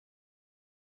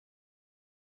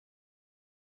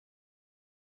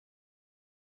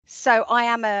So I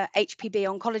am a HPB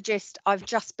oncologist. I've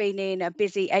just been in a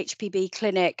busy HPB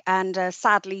clinic and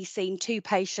sadly seen 2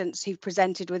 patients who've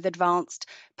presented with advanced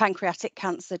pancreatic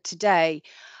cancer today.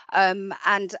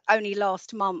 And only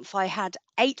last month I had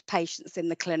 8 patients in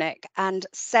the clinic, and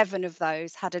 7 of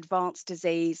those had advanced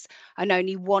disease, and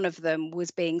only 1 of them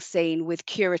was being seen with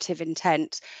curative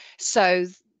intent. So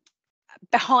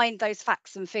behind those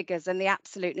facts and figures and the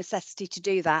absolute necessity to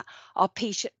do that are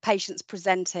patients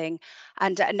presenting.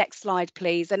 And next slide,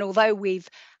 please. And although we've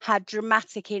had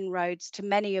dramatic inroads to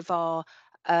many of our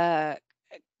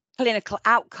clinical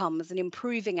outcomes and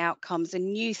improving outcomes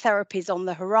and new therapies on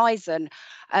the horizon,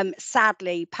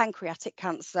 sadly, pancreatic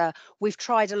cancer, we've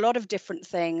tried a lot of different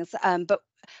things, but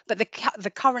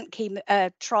the current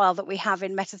trial that we have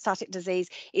in metastatic disease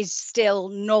is still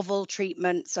novel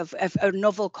treatments of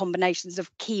novel combinations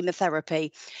of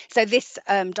chemotherapy. So this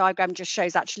diagram just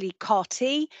shows actually CAR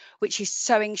T, which is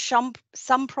showing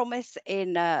some promise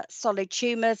in solid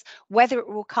tumours. Whether it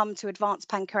will come to advanced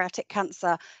pancreatic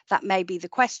cancer, that may be the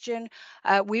question.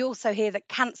 We also hear that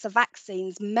cancer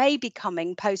vaccines may be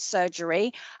coming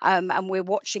post-surgery, and we're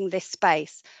watching this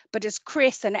space. But as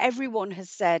Chris and everyone has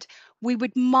said, we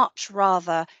would much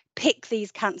rather pick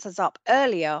these cancers up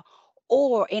earlier,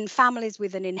 or in families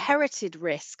with an inherited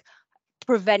risk,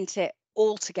 prevent it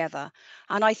altogether.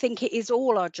 And I think it is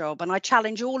all our job, and I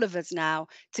challenge all of us now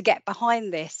to get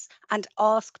behind this and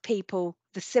ask people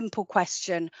the simple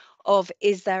question of,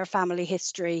 is there a family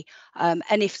history? And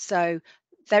if so,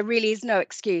 there really is no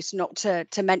excuse not to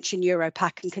mention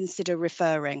EUROPAC and consider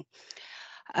referring.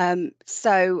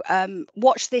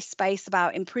 Watch this space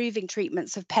about improving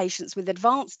treatments of patients with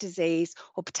advanced disease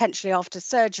or potentially after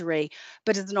surgery.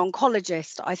 But as an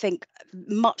oncologist, I think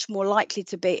much more likely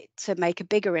to make a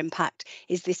bigger impact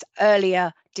is this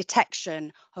earlier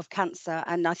detection of cancer.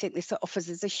 And I think this offers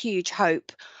us a huge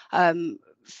hope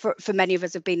for many of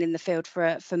us who've been in the field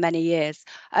for many years.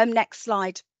 Next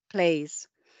slide, please.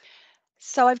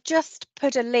 So I've just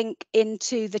put a link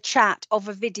into the chat of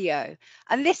a video,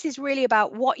 and this is really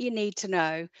about what you need to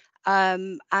know.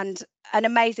 And an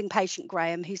amazing patient,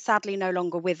 Graham, who's sadly no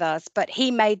longer with us, but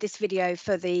he made this video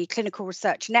for the Clinical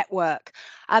Research Network,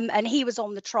 and he was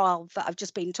on the trial that I've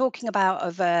just been talking about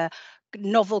of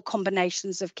novel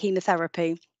combinations of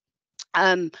chemotherapy.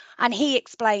 And he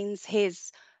explains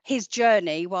his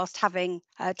journey whilst having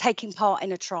taking part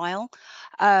in a trial.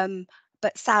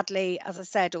 But sadly, as I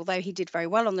said, although he did very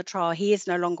well on the trial, he is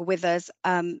no longer with us.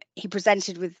 He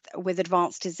presented with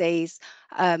advanced disease,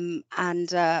 and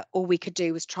all we could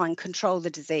do was try and control the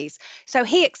disease. So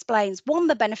he explains, one,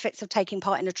 the benefits of taking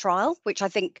part in a trial, which I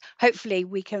think hopefully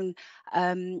we can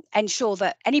ensure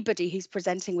that anybody who's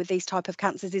presenting with these type of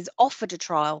cancers is offered a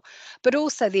trial, but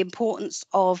also the importance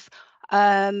of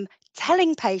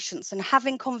telling patients and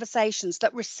having conversations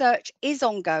that research is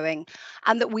ongoing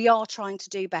and that we are trying to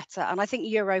do better. And I think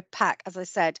EUROPAC, as I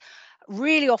said,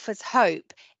 really offers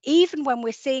hope, even when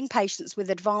we're seeing patients with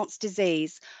advanced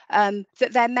disease,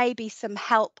 that there may be some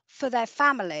help for their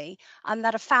family, and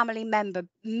that a family member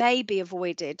may be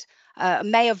avoid the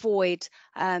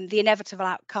inevitable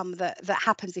outcome that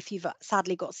happens if you've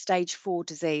sadly got stage 4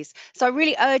 disease. So I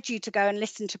really urge you to go and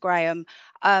listen to Graham.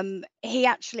 He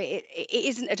actually, it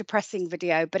isn't a depressing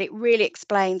video, but it really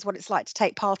explains what it's like to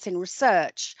take part in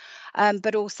research.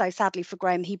 But also, sadly for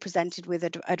Graham, he presented with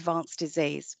advanced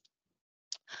disease.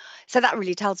 So that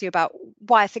really tells you about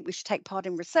why I think we should take part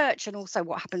in research, and also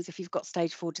what happens if you've got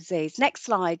stage 4 disease. Next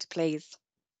slide, please.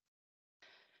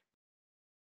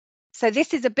 So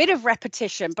this is a bit of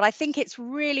repetition, but I think it's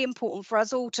really important for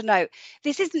us all to note,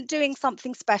 this isn't doing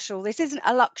something special. This isn't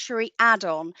a luxury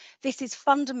add-on. This is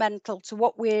fundamental to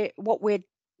what we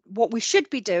should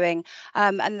be doing,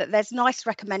 and that there's nice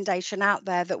recommendation out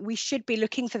there that we should be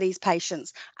looking for these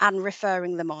patients and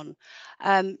referring them on.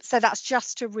 So that's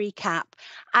just to recap.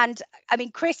 And I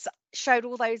mean, Chris showed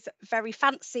all those very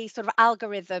fancy sort of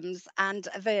algorithms and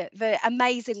the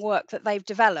amazing work that they've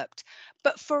developed.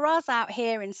 But for us out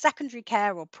here in secondary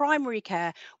care or primary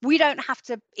care, we don't have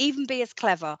to even be as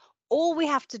clever. All we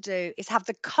have to do is have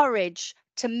the courage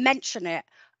to mention it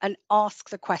and ask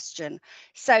the question.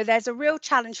 So there's a real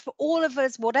challenge for all of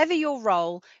us, whatever your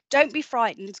role. Don't be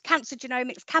frightened. Cancer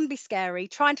genomics can be scary,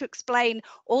 trying to explain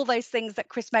all those things that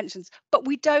Chris mentions, but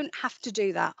we don't have to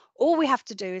do that. All we have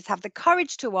to do is have the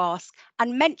courage to ask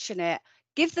and mention it,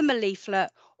 give them a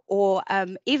leaflet, or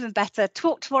even better,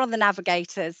 talk to one of the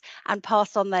navigators and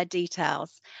pass on their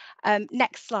details.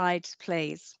 Next slide,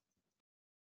 please.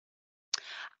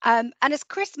 And as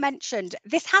Chris mentioned,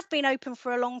 this has been open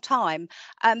for a long time,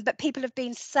 but people have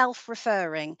been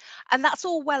self-referring, and that's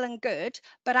all well and good.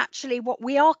 But actually, what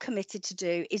we are committed to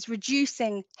do is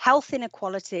reducing health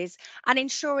inequalities and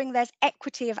ensuring there's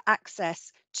equity of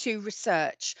access to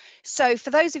research. So for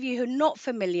those of you who are not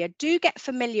familiar, do get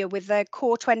familiar with the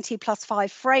Core 20+5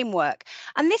 framework.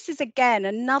 And this is, again,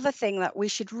 another thing that we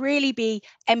should really be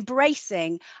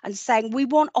embracing and saying we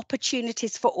want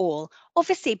opportunities for all.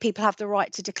 Obviously, people have the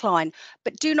right to decline,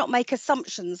 but do not make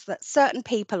assumptions that certain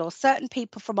people or certain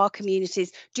people from our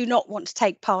communities do not want to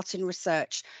take part in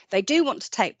research. They do want to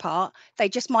take part, they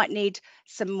just might need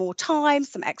some more time,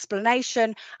 some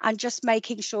explanation, and just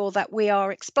making sure that we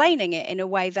are explaining it in a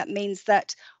way that means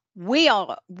that we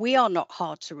are not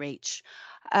hard to reach.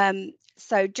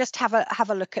 So just have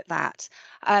a look at that.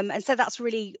 And so that's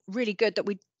really good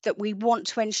that we want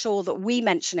to ensure that we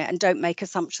mention it and don't make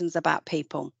assumptions about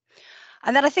people.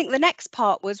 And then I think the next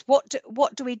part was what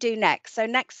do we do next? So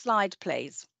next slide,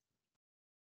 please.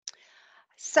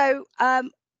 So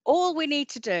all we need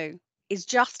to do is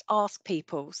just ask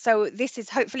people. So this is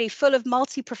hopefully full of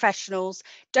multi-professionals.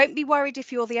 Don't be worried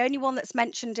if you're the only one that's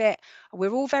mentioned it.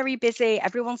 We're all very busy.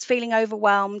 Everyone's feeling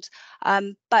overwhelmed.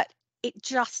 But it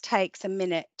just takes a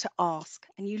minute to ask.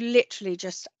 And you literally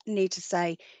just need to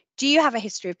say, do you have a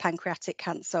history of pancreatic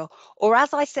cancer? Or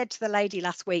as I said to the lady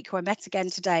last week, who I met again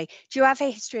today, do you have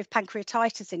a history of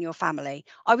pancreatitis in your family?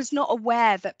 I was not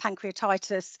aware that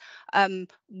pancreatitis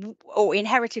or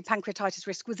inherited pancreatitis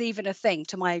risk was even a thing,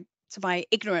 to my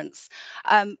ignorance.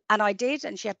 And I did,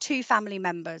 and she had 2 family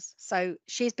members. So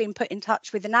she's been put in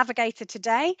touch with the navigator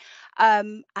today,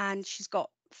 and she's got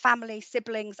family,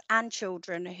 siblings, and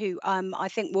children who I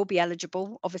think will be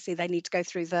eligible. Obviously, they need to go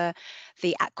through the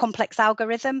complex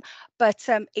algorithm, but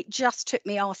it just took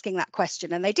me asking that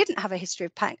question, and they didn't have a history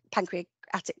of pancreatic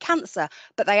cancer,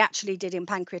 but they actually did in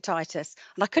pancreatitis,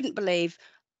 and I couldn't believe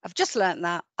I've just learnt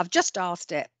that. I've just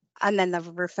asked it. And then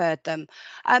they've referred them.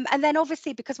 And then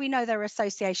obviously, because we know there are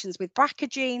associations with BRCA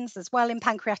genes as well in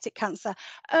pancreatic cancer,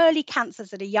 early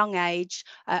cancers at a young age,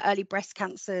 early breast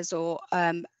cancers or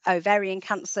ovarian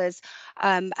cancers,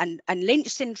 and Lynch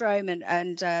syndrome,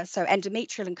 and so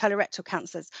endometrial and colorectal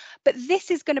cancers. But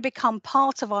this is going to become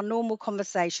part of our normal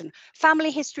conversation. Family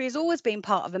history has always been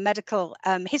part of a medical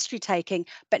history taking,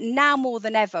 but now more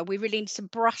than ever, we really need to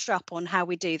brush up on how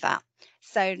we do that.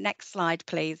 So next slide,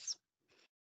 please.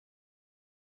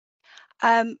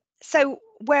 So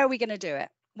where are we going to do it?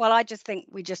 Well, I just think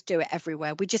we just do it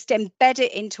everywhere. We just embed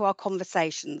it into our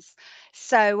conversations.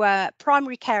 So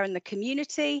primary care in the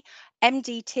community,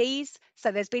 MDTs.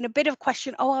 So there's been a bit of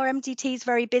question, oh, our MDTs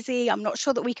very busy. I'm not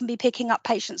sure that we can be picking up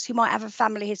patients who might have a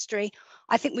family history.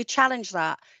 I think we challenge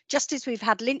that. Just as we've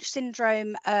had Lynch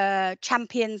syndrome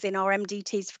champions in our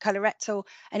MDTs for colorectal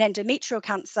and endometrial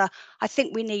cancer, I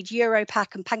think we need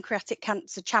EUROPAC and pancreatic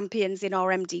cancer champions in our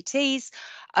MDTs.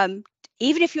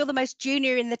 Even if you're the most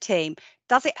junior in the team,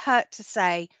 does it hurt to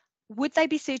say, would they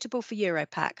be suitable for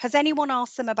EUROPAC? Has anyone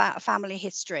asked them about a family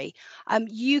history?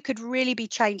 You could really be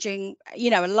changing,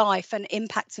 a life and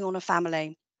impacting on a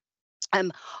family.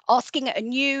 Asking at a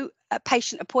new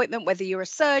patient appointment, whether you're a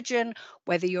surgeon,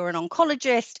 whether you're an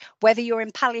oncologist, whether you're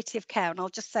in palliative care, and I'll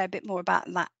just say a bit more about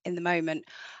that in the moment.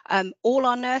 All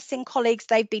our nursing colleagues,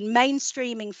 they've been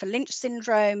mainstreaming for Lynch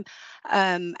syndrome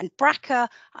and BRCA,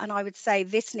 and I would say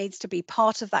this needs to be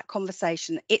part of that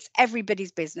conversation. It's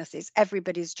everybody's business, it's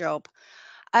everybody's job.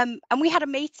 And we had a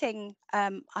meeting,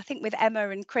 I think, with Emma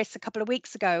and Chris a couple of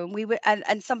weeks ago, and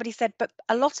and somebody said, but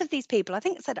a lot of these people, I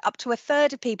think it said up to a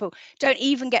third of people, don't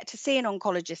even get to see an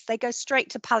oncologist. They go straight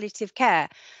to palliative care.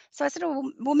 So I said,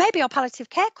 oh, well, maybe our palliative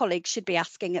care colleagues should be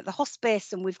asking at the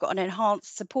hospice, and we've got an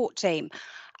enhanced support team.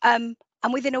 And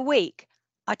within a week,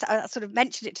 I sort of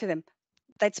mentioned it to them.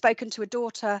 They'd spoken to a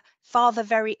daughter, father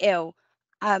very ill,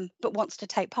 but wants to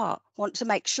take part, want to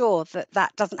make sure that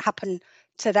that doesn't happen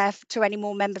to any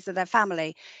more members of their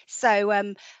family.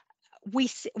 So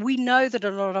we know that a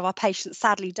lot of our patients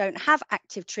sadly don't have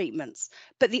active treatments,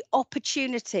 but the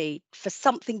opportunity for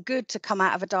something good to come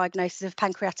out of a diagnosis of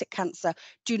pancreatic cancer,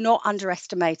 do not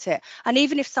underestimate it. And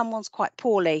even if someone's quite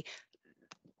poorly,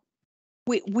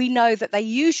 we know that they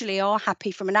usually are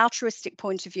happy from an altruistic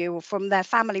point of view or from their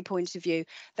family point of view.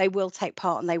 They will take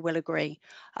part and they will agree.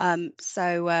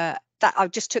 That I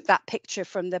just took that picture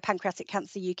from the Pancreatic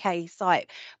Cancer UK site,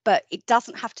 but it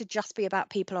doesn't have to just be about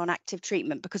people on active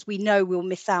treatment, because we know we'll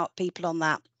miss out people on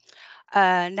that.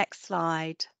 Next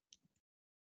slide.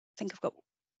 I think I've got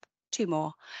two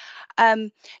more.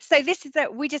 So this is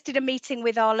we just did a meeting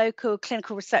with our local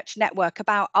clinical research network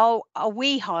about are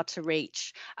we hard to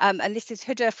reach? And this is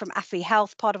Huda from Afi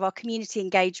Health, part of our community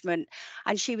engagement.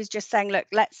 And she was just saying, look,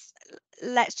 let's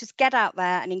just get out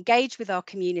there and engage with our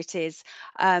communities,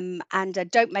 and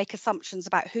don't make assumptions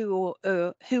about who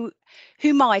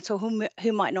might or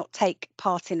who might not take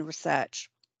part in research.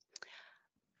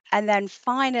 And then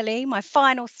finally, my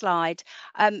final slide.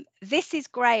 This is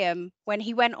Graham when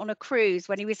he went on a cruise,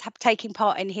 when he was taking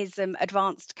part in his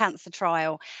advanced cancer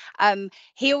trial.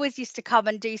 He always used to come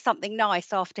and do something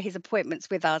nice after his appointments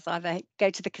with us, either go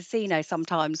to the casino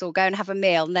sometimes or go and have a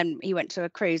meal. And then he went to a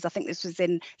cruise. I think this was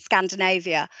in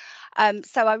Scandinavia.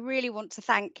 So I really want to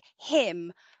thank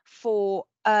him for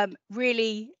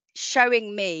really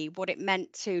showing me what it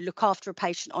meant to look after a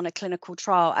patient on a clinical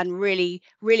trial, and really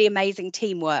amazing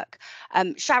teamwork.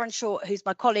 Sharon Short, who's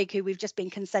my colleague who we've just been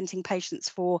consenting patients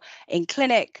for in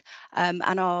clinic, and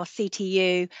our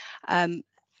CTU,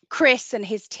 Chris and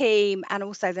his team, and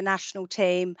also the national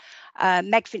team,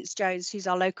 Meg Finch-Jones, who's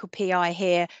our local PI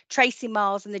here, Tracy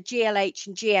Miles and the GLH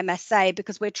and GMSA,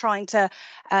 because we're trying to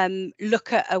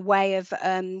look at a way of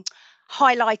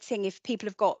highlighting if people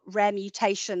have got rare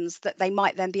mutations that they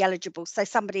might then be eligible. So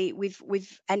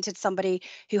we've entered somebody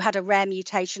who had a rare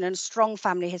mutation and a strong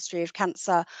family history of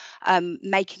cancer,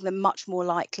 making them much more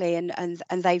likely, and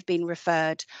they've been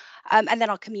referred. And then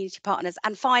our community partners.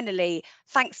 And finally,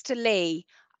 thanks to Lee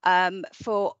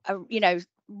for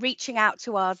reaching out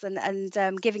to us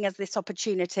and giving us this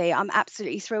opportunity. I'm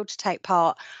absolutely thrilled to take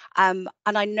part, and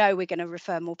I know we're going to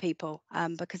refer more people,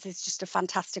 because it's just a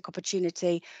fantastic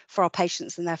opportunity for our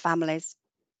patients and their families.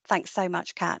 Thanks so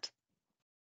much, Kat.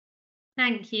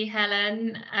 Thank you,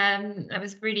 Helen. That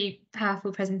was a really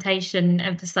powerful presentation,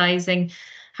 emphasising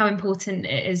how important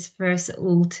it is for us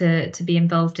all to be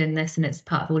involved in this, and it's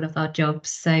part of all of our jobs.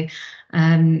 So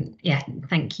yeah,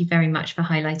 thank you very much for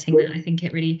highlighting that. I think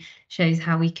it really shows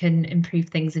how we can improve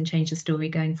things and change the story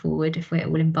going forward if we're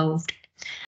all involved.